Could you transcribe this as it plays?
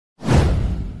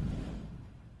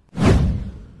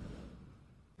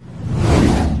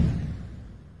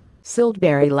SCYLD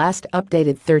BERRY Last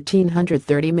updated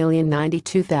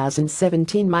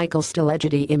 1330,092,017 Michael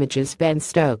STEELEGETty images. Ben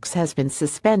Stokes has been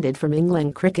suspended from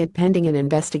England cricket pending an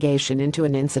investigation into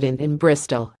an incident in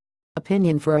Bristol.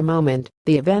 Opinion. For a moment,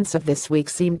 the events of this week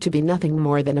seemed to be nothing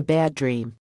more than a bad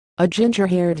dream. A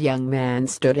ginger-haired young man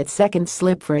stood at second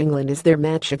slip for England as their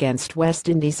match against West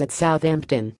Indies at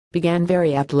Southampton began.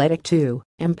 Very athletic too,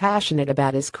 and passionate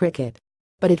about his cricket.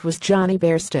 But it was Johnny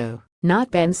Bairstow,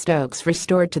 not Ben Stokes,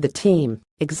 restored to the team,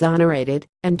 exonerated,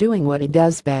 and doing what he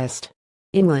does best.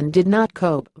 England did not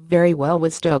cope very well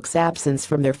with Stokes' absence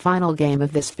from their final game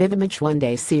of this fifth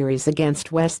one-day series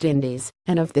against West Indies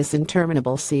and of this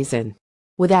interminable season.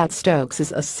 Without Stokes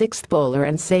as a sixth bowler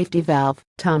and safety valve,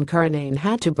 Tom Curran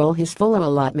had to bowl his full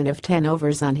allotment of 10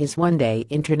 overs on his one-day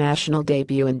international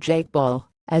debut, and Jake Ball,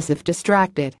 as if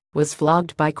distracted, was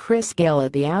flogged by Chris Gayle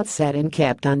at the outset and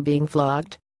kept on being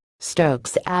flogged.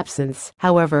 Stokes' absence,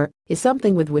 however, is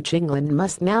something with which England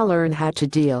must now learn how to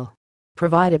deal.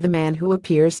 Provided the man who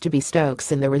appears to be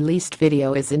Stokes in the released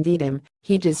video is indeed him,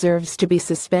 he deserves to be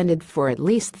suspended for at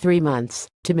least 3 months,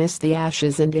 to miss the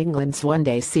Ashes and England's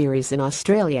one-day series in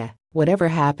Australia, whatever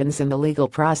happens in the legal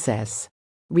process.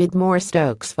 Read more.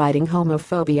 Stokes fighting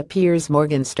homophobia. Piers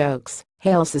Morgan. Stokes,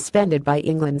 Hale suspended by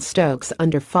England. Stokes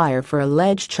under fire for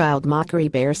alleged child mockery.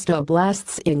 Bairstow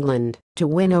blasts England to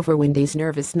win over Windies.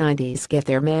 Nervous 90s get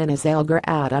their man as Elgar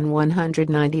out on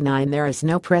 199. There is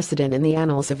no precedent in the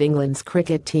annals of England's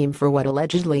cricket team for what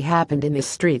allegedly happened in the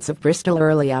streets of Bristol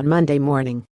early on Monday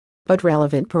morning. But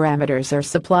relevant parameters are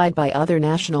supplied by other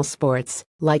national sports,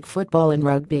 like football and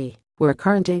rugby, where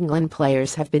current England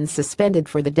players have been suspended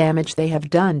for the damage they have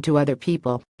done to other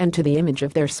people and to the image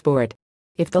of their sport.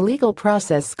 If the legal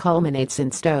process culminates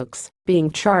in Stokes being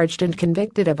charged and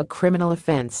convicted of a criminal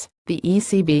offence, the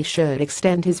ECB should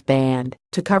extend his ban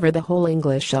to cover the whole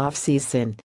English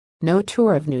off-season. No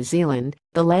tour of New Zealand,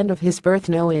 the land of his birth.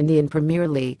 No Indian Premier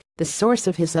League, the source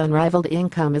of his unrivaled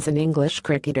income as an English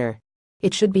cricketer.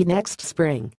 It should be next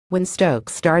spring, when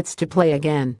Stokes starts to play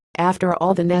again, after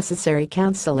all the necessary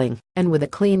counselling, and with a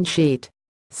clean sheet.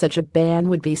 Such a ban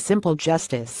would be simple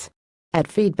justice. At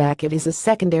feedback, it is a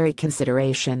secondary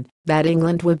consideration that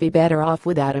England would be better off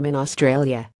without him in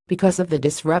Australia, because of the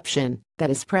disruption that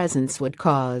his presence would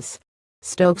cause.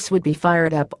 Stokes would be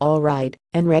fired up all right,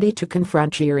 and ready to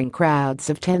confront cheering crowds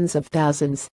of tens of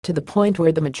thousands, to the point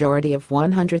where the majority of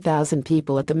 100,000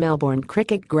 people at the Melbourne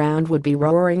Cricket Ground would be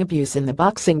roaring abuse in the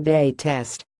Boxing Day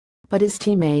Test. But his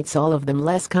teammates, all of them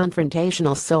less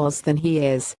confrontational souls than he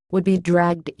is, would be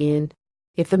dragged in.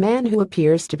 If the man who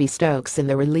appears to be Stokes in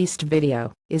the released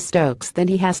video is Stokes, then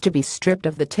he has to be stripped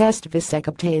of the Test vice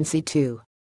captaincy too.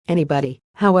 Anybody,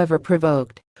 however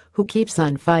provoked, who keeps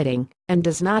on fighting and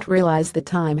does not realize the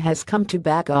time has come to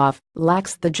back off,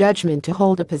 lacks the judgment to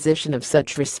hold a position of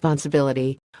such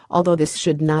responsibility, although this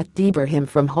should not debar him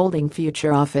from holding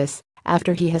future office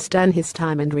after he has done his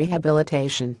time and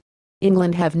rehabilitation.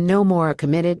 England have no more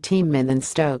committed teammen than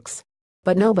Stokes.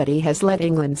 But nobody has let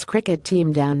England's cricket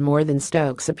team down more than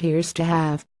Stokes appears to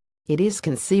have. It is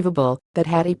conceivable that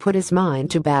had he put his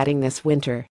mind to batting this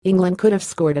winter, England could have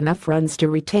scored enough runs to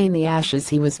retain the Ashes.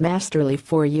 He was masterly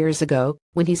 4 years ago,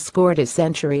 when he scored his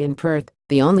century in Perth,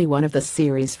 the only one of the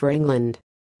series for England.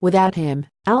 Without him,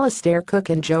 Alastair Cook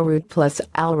and Joe Root plus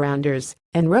all-rounders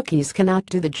and rookies cannot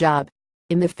do the job.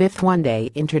 In the fifth one-day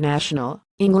international,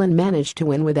 England managed to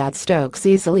win without Stokes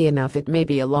easily enough. It may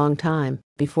be a long time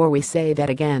before we say that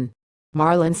again.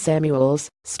 Marlon Samuels,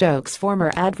 Stokes'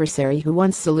 former adversary who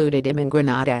once saluted him in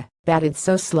Grenada, batted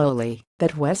so slowly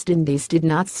that West Indies did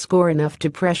not score enough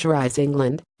to pressurize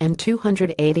England, and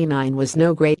 289 was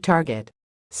no great target.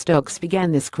 Stokes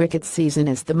began this cricket season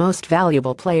as the most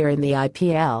valuable player in the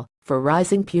IPL for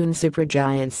rising Pune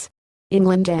supergiants.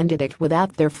 England ended it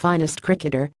without their finest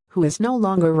cricketer, who is no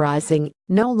longer rising,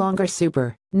 no longer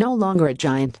super, no longer a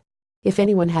giant. If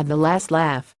anyone had the last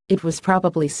laugh, it was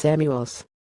probably Samuels.